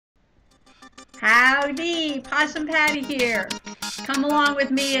Howdy, Possum Patty here. Come along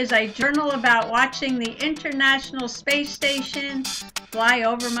with me as I journal about watching the International Space Station fly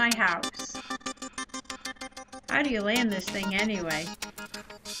over my house. How do you land this thing anyway?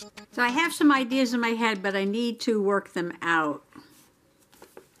 So I have some ideas in my head, but I need to work them out.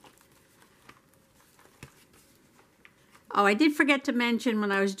 Oh, I did forget to mention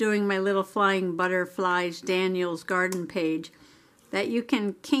when I was doing my little flying butterflies Daniel's garden page that you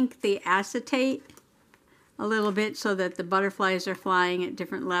can kink the acetate a little bit so that the butterflies are flying at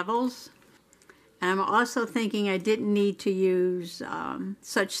different levels. And I'm also thinking I didn't need to use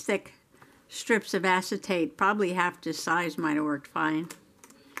such thick strips of acetate. Probably half this size might have worked fine.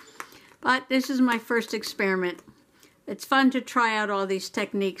 But this is my first experiment. It's fun to try out all these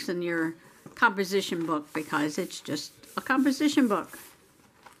techniques in your composition book because it's just a composition book.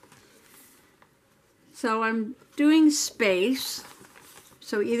 So I'm doing space.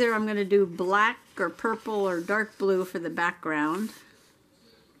 So either I'm going to do black or purple or dark blue for the background.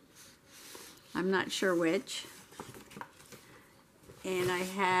 I'm not sure which. And I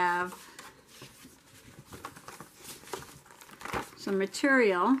have some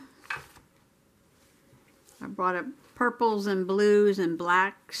material. I brought up purples and blues and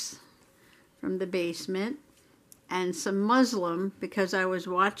blacks from the basement. And some muslin because I was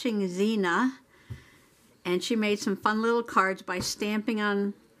watching Zena and she made some fun little cards by stamping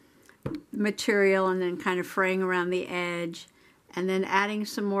on material and then kind of fraying around the edge and then adding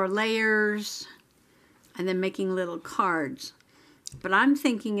some more layers and then making little cards. But I'm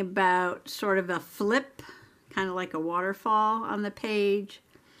thinking about sort of a flip, kind of like a waterfall on the page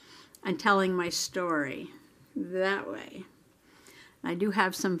and telling my story that way. I do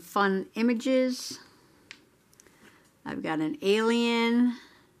have some fun images. I've got an alien,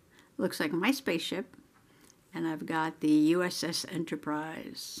 looks like my spaceship, and I've got the USS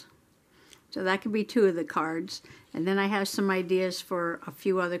Enterprise. So that could be two of the cards. And then I have some ideas for a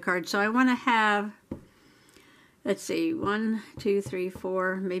few other cards. So I want to have, let's see, 1, 2, 3,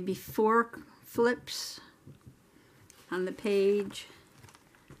 4, maybe 4 flips on the page.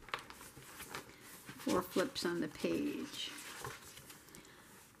 4 flips on the page.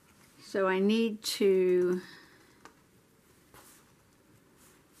 So I need to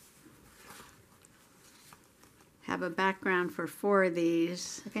have a background for 4 of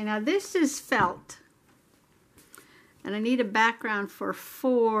these. Okay, now this is felt. And I need a background for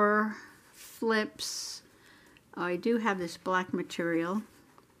 4 flips. Oh, I do have this black material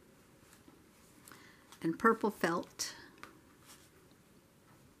and purple felt.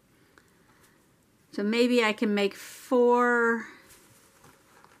 So maybe I can make 4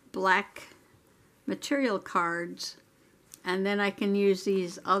 black material cards and then I can use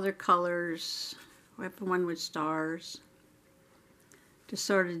these other colors. I have one with stars to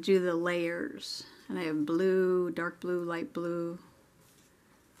sort of do the layers. And I have blue, dark blue, light blue.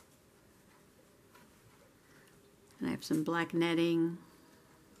 And I have some black netting.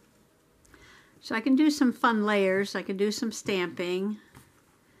 So I can do some fun layers. I can do some stamping.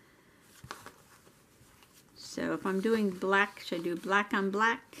 So if I'm doing black, should I do black on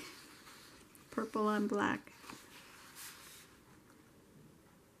black? Purple on black?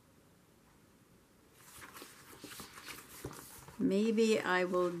 Maybe I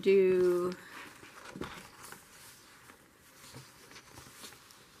will do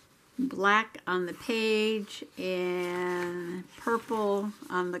black on the page and purple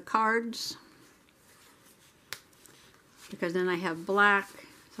on the cards because then I have black,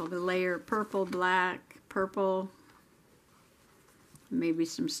 so the layer purple, black, purple, maybe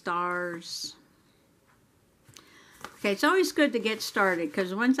some stars. Okay, it's always good to get started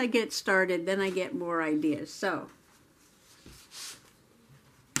because once I get started then I get more ideas. So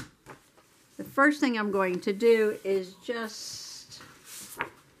the first thing I'm going to do is just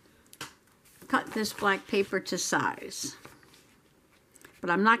cut this black paper to size.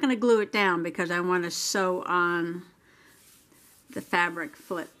 But I'm not going to glue it down because I want to sew on the fabric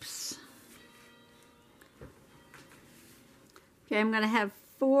flips. Okay, I'm going to have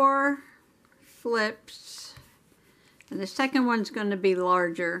 4 flips. And the second one's going to be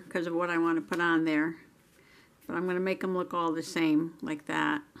larger because of what I want to put on there. But I'm going to make them look all the same like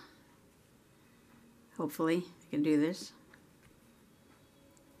that. Hopefully I can do this.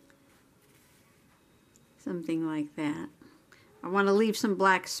 Something like that. I want to leave some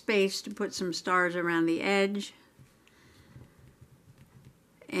black space to put some stars around the edge.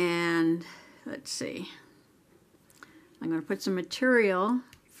 And let's see. I'm going to put some material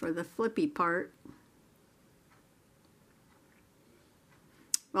for the flippy part.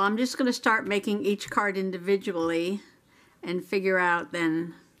 I'm just going to start making each card individually and figure out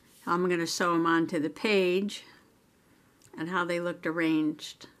then I'm going to sew them onto the page and how they looked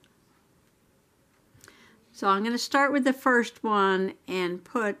arranged. So I'm going to start with the first one and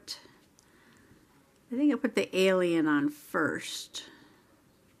I think I put the alien on first.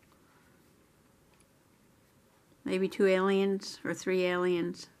 Maybe 2 aliens or 3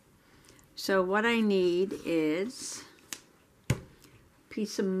 aliens. So what I need is a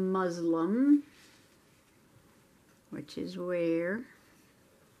piece of muslin, which is where?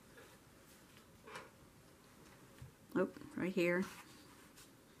 Oh, right here.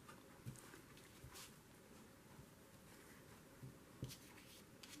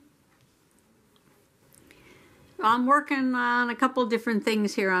 I'm working on a couple different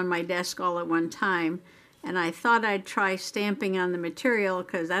things here on my desk all at one time, and I thought I'd try stamping on the material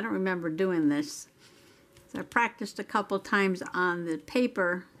because I don't remember doing this. So I practiced a couple times on the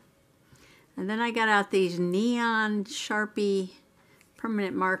paper, and then I got out these neon Sharpie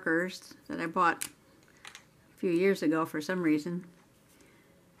permanent markers that I bought a few years ago for some reason.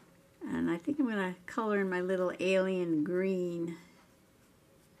 And I think I'm going to color in my little alien green.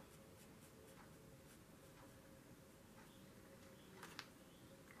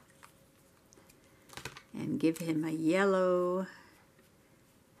 And give him a yellow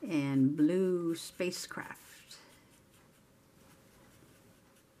and blue spacecraft.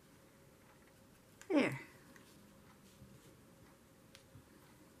 There.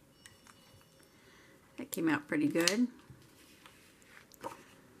 That came out pretty good.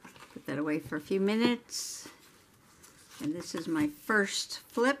 Put that away for a few minutes. And this is my first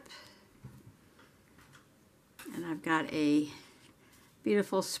flip. And I've got a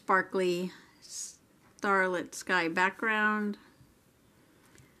beautiful sparkly starlit sky background.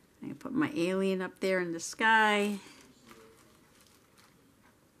 I put my alien up there in the sky.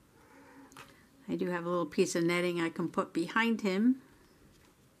 I do have a little piece of netting I can put behind him.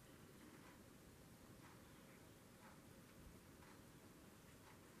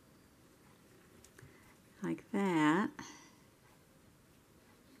 Like that.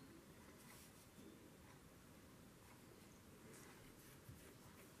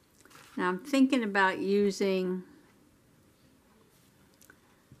 Now I'm thinking about using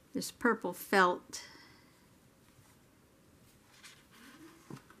this purple felt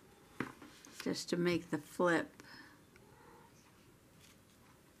just to make the flip.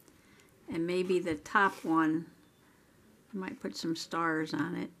 And maybe the top one, I might put some stars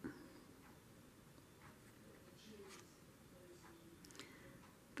on it.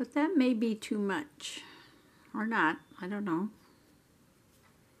 But that may be too much, or not, I don't know.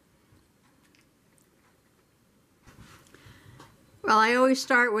 Well, I always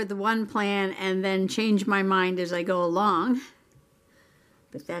start with one plan and then change my mind as I go along,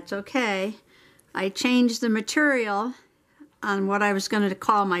 but that's okay. I changed the material on what I was going to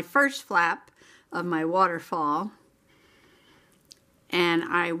call my first flap of my waterfall, and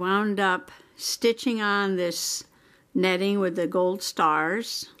I wound up stitching on this netting with the gold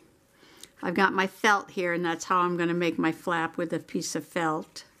stars. I've got my felt here, and that's how I'm going to make my flap, with a piece of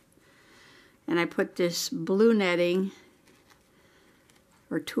felt. And I put this blue netting,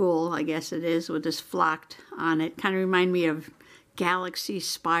 or tulle, I guess it is, with this flocked on it. Kind of remind me of galaxy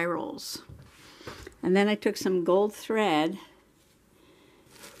spirals. And then I took some gold thread,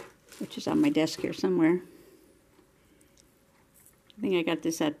 which is on my desk here somewhere. I think I got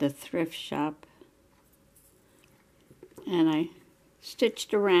this at the thrift shop. And I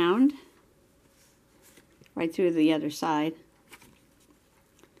stitched around right through the other side.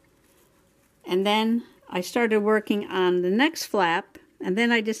 And then I started working on the next flap, and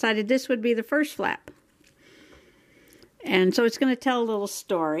then I decided this would be the first flap. And so it's going to tell a little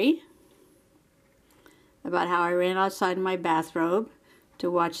story about how I ran outside in my bathrobe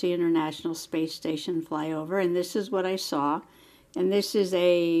to watch the International Space Station fly over, and this is what I saw. And this is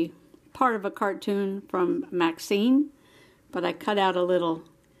a part of a cartoon from Maxine, but I cut out a little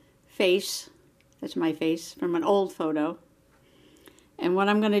face, that's my face, from an old photo. And what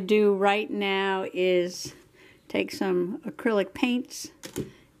I'm going to do right now is take some acrylic paints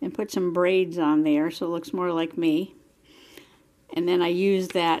and put some braids on there so it looks more like me. And then I use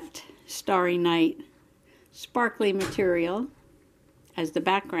that Starry Night sparkly material as the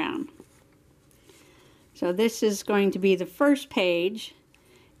background. So this is going to be the first page,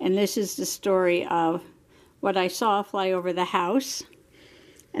 and this is the story of what I saw fly over the house.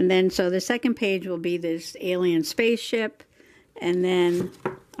 And then so the second page will be this alien spaceship, and then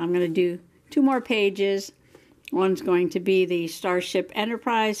I'm going to do 2 more pages. One's going to be the Starship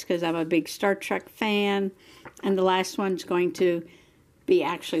Enterprise, because I'm a big Star Trek fan. And the last one's going to be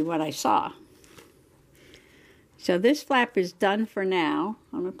actually what I saw. So this flap is done for now.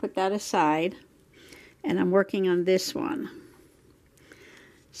 I'm going to put that aside. And I'm working on this one.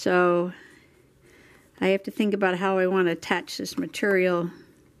 So I have to think about how I want to attach this material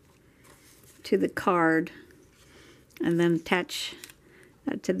to the card. And then attach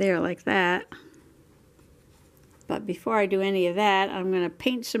that to there like that. But before I do any of that, I'm going to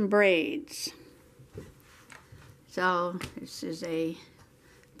paint some braids. So this is a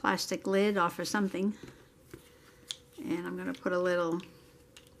plastic lid off of something. And I'm going to put a little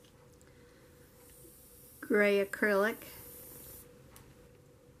gray acrylic.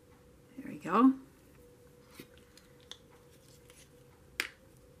 There we go.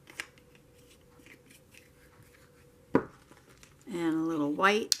 And a little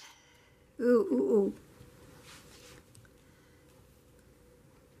white. Ooh, ooh, ooh.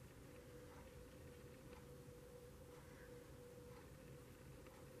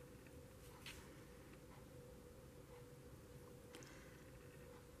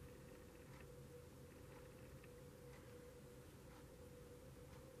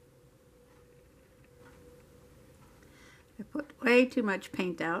 I put way too much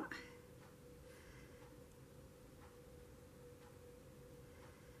paint out.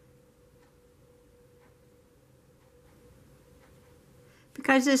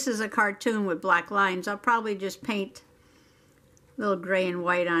 Because this is a cartoon with black lines, I'll probably just paint a little gray and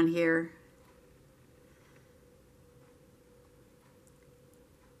white on here.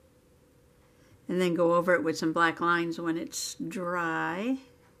 And then go over it with some black lines when it's dry.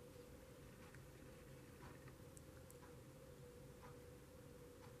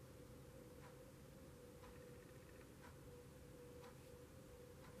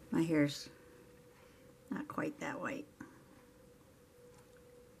 My hair's not quite that white.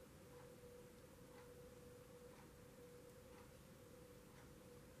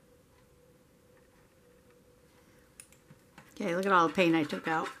 Okay, look at all the paint I took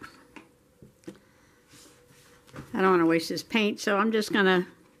out. I don't want to waste this paint, so I'm just going to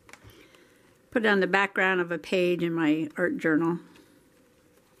put it on the background of a page in my art journal.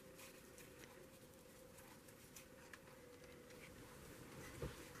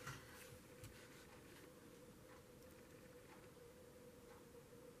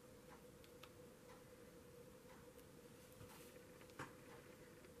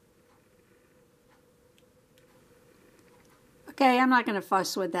 Okay, I'm not going to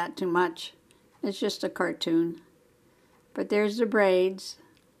fuss with that too much. It's just a cartoon. But there's the braids.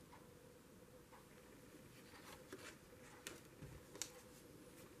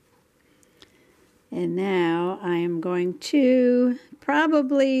 And now I am going to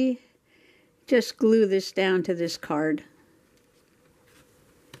probably just glue this down to this card.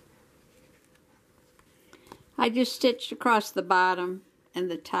 I just stitched across the bottom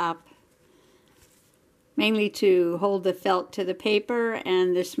and the top, mainly to hold the felt to the paper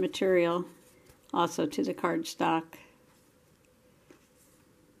and this material also to the cardstock.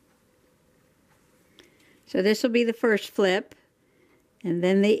 So this will be the first flip, and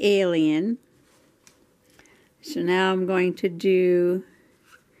then the alien. So now I'm going to do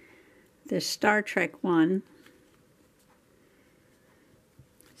the Star Trek one.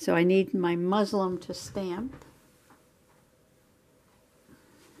 So I need my muslin to stamp.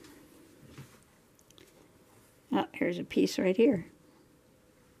 Oh, here's a piece right here.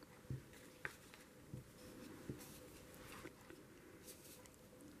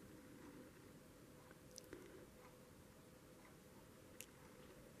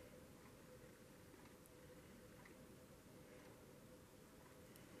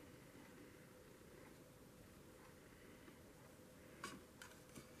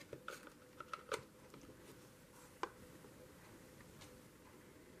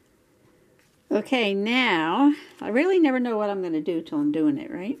 Okay, now, I really never know what I'm going to do till I'm doing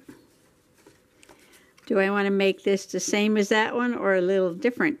it, right? Do I want to make this the same as that one or a little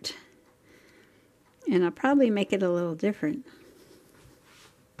different? And I'll probably make it a little different.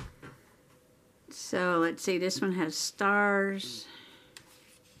 So, let's see, this one has stars.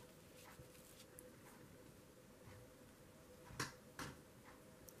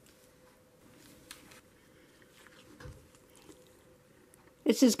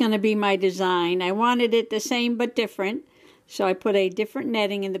 This is going to be my design. I wanted it the same but different, so I put a different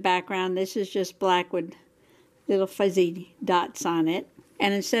netting in the background. This is just black with little fuzzy dots on it.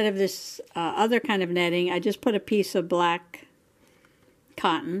 And instead of this other kind of netting, I just put a piece of black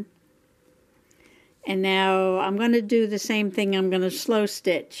cotton. And now I'm going to do the same thing. I'm going to slow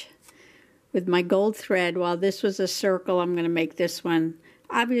stitch with my gold thread. While this was a circle, I'm going to make this one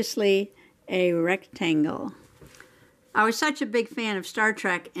obviously a rectangle. I was such a big fan of Star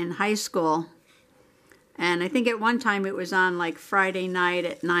Trek in high school, And I think at one time it was on like Friday night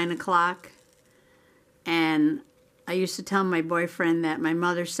at 9 o'clock. And I used to tell my boyfriend that my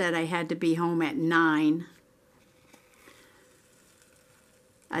mother said I had to be home at 9.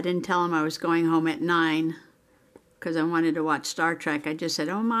 I didn't tell him I was going home at 9 because I wanted to watch Star Trek. I just said,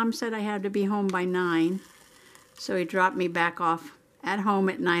 oh, Mom said I had to be home by 9. So he dropped me back off at home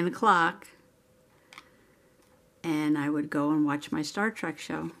at 9 o'clock. And I would go and watch my Star Trek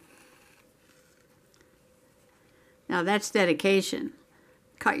show. Now that's dedication.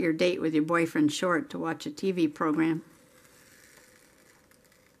 Cut your date with your boyfriend short to watch a TV program.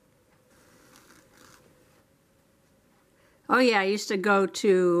 Oh yeah, I used to go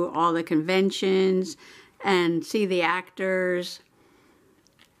to all the conventions and see the actors.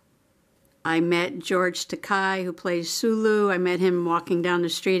 I met George Takei, who plays Sulu. I met him walking down the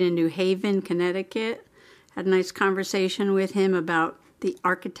street in New Haven, Connecticut. Had a nice conversation with him about the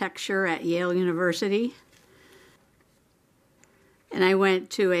architecture at Yale University. And I went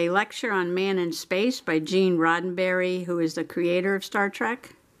to a lecture on Man in Space by Gene Roddenberry, who is the creator of Star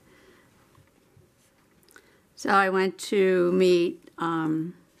Trek. So I went to meet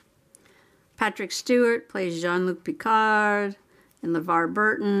Patrick Stewart, plays Jean-Luc Picard, and LeVar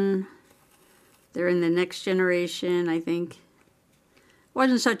Burton. They're in the Next Generation, I think.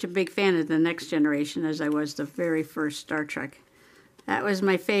 Wasn't such a big fan of the Next Generation as I was the very first Star Trek. That was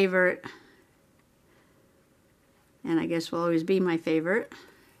my favorite. And I guess will always be my favorite.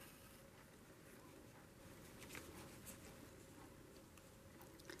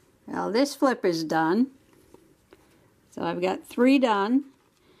 Now this flip is done. So I've got 3 done.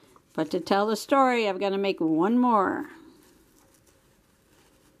 But to tell the story, I've got to make 1 more.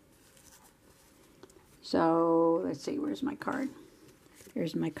 So let's see, where's my card?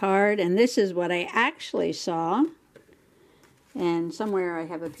 Here's my card. And this is what I actually saw. And somewhere I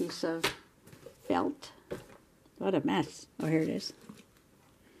have a piece of felt. What a mess. Oh, here it is.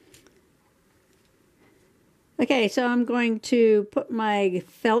 Okay, so I'm going to put my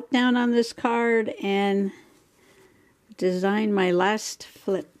felt down on this card and design my last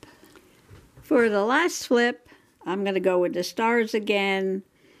flip. For the last flip, I'm going to go with the stars again,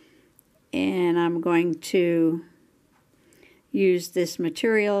 and I'm going to use this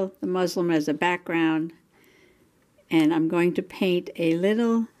material, the muslin, as a background, and I'm going to paint a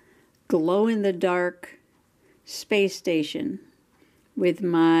little glow-in-the-dark space station with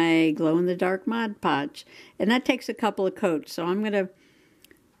my glow-in-the-dark Mod Podge. And that takes a couple of coats. So I'm going to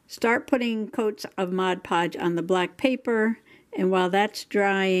start putting coats of Mod Podge on the black paper. And while that's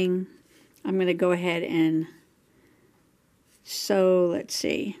drying, I'm going to go ahead and sew, let's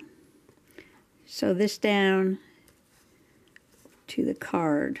see, sew this down to the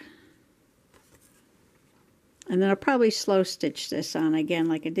card. And then I'll probably slow stitch this on again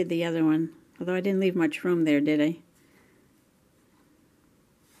like I did the other one. Although I didn't leave much room there, did I?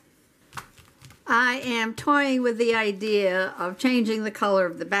 I am toying with the idea of changing the color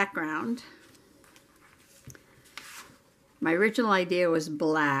of the background. My original idea was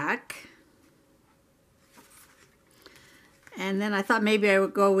black. And then I thought maybe I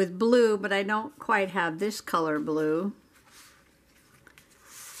would go with blue, but I don't quite have this color blue.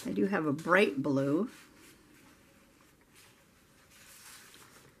 I do have a bright blue.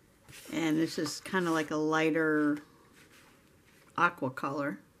 And this is kind of like a lighter aqua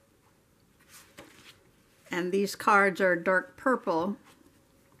color. And these cards are dark purple.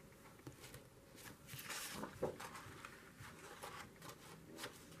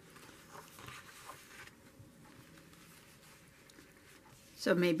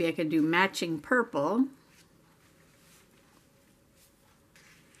 So maybe I could do matching purple.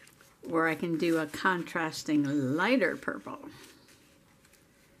 Or I can do a contrasting lighter purple.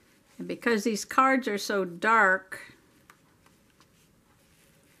 And because these cards are so dark,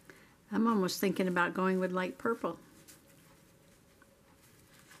 I'm almost thinking about going with light purple.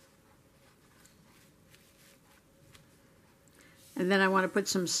 And then I want to put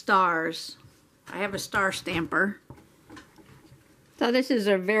some stars. I have a star stamper. So this is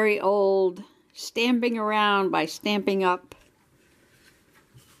a very old Stamping Around by Stamping Up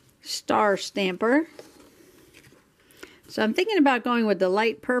star stamper. So I'm thinking about going with the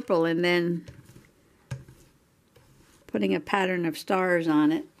light purple and then putting a pattern of stars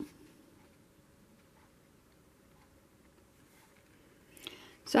on it.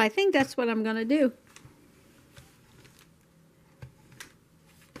 So I think that's what I'm going to do.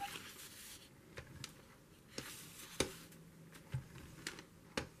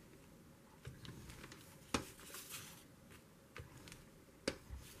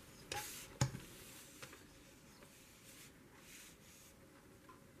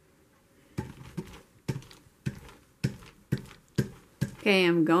 Okay,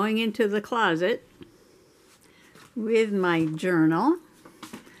 I'm going into the closet with my journal,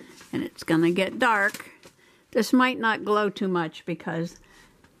 and it's gonna get dark. This might not glow too much because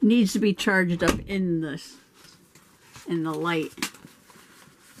it needs to be charged up in the light.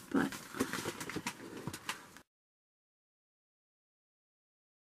 But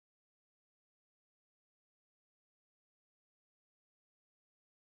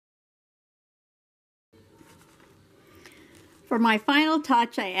for my final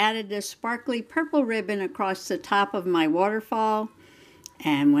touch, I added this sparkly purple ribbon across the top of my waterfall.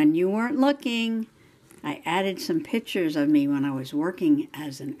 And when you weren't looking, I added some pictures of me when I was working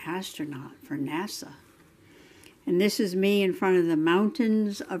as an astronaut for NASA. And this is me in front of the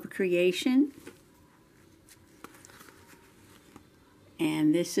mountains of creation.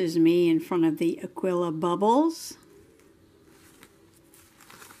 And this is me in front of the Aquila bubbles.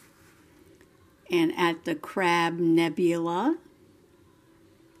 And at the Crab Nebula.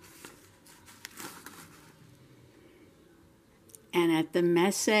 And at the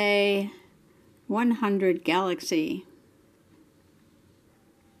Messier 100 Galaxy.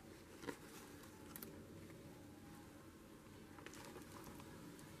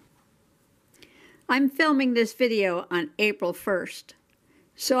 I'm filming this video on April 1st,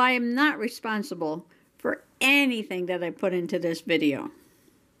 so I am not responsible for anything that I put into this video.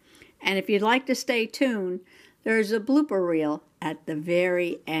 And if you'd like to stay tuned, there's a blooper reel at the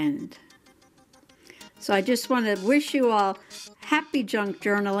very end. So I just want to wish you all happy junk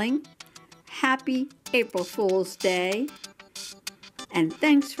journaling, happy April Fool's Day, and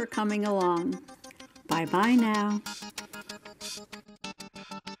thanks for coming along. Bye-bye now.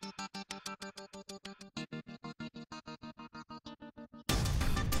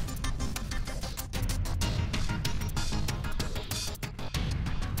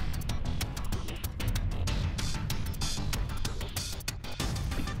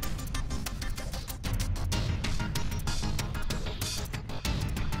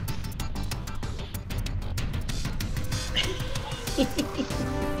 Hehehehe